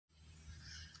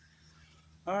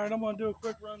All right, I'm going to do a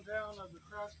quick rundown of the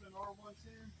Craftsman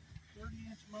R110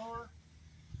 30-inch mower.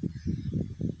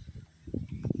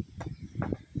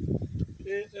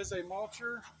 It is a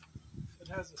mulcher. It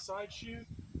has a side chute.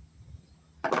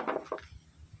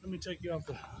 Let me take you off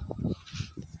the...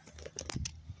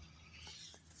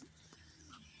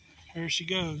 Here she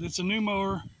goes. It's a new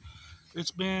mower.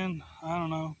 It's been, I don't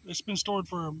know, it's been stored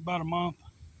for about a month.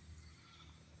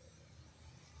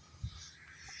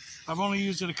 I've only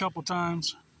used it a couple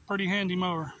times. Pretty handy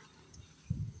mower.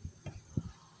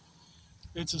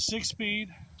 It's a 6-speed.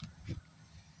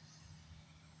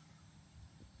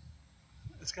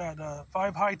 It's got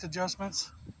 5 height adjustments.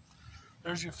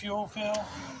 There's your fuel fill.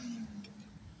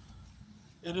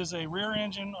 It is a rear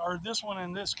engine, or this one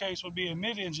in this case would be a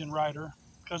mid-engine rider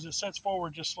because it sets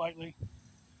forward just slightly.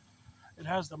 It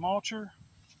has the mulcher.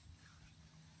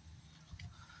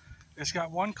 It's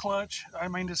got one clutch. I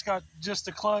mean, it's got just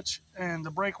the clutch and the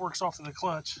brake works off of the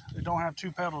clutch. It don't have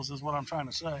 2 pedals is what I'm trying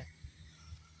to say.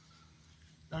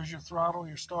 There's your throttle,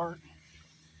 your start.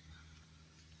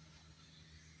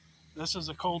 This is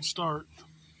a cold start.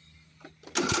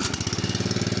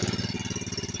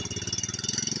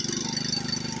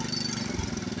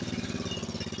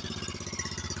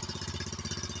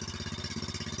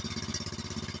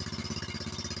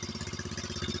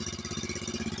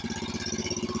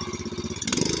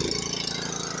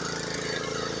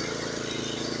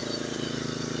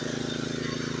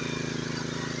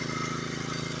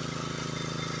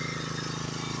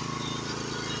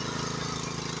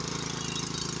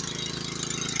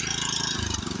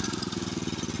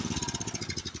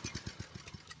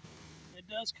 It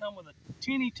does come with a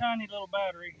teeny tiny little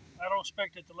battery. I don't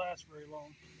expect it to last very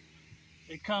long.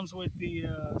 It comes with the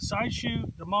side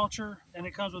chute, the mulcher, and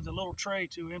it comes with a little tray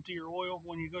to empty your oil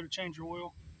when you go to change your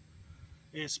oil.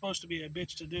 It's supposed to be a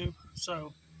bitch to do,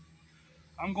 so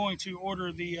I'm going to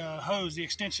order the hose, the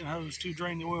extension hose, to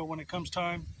drain the oil when it comes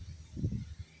time.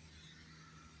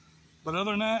 But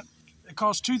other than that, it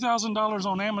costs $2,000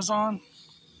 on Amazon.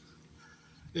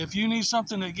 If you need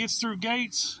something that gets through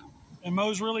gates and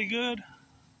mows really good,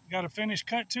 got a finished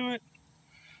cut to it,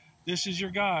 this is your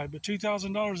guy. But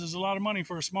 $2,000 is a lot of money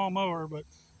for a small mower, but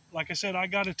like I said, I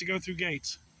got it to go through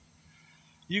gates.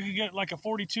 You could get like a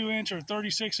 42-inch or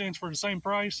 36-inch for the same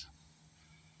price,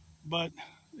 but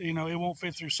you know, it won't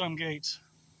fit through some gates.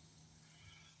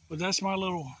 But that's my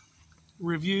little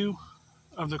review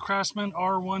of the Craftsman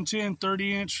R110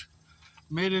 30-inch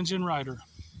mid-engine rider.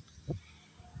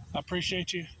 I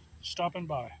appreciate you stopping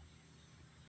by.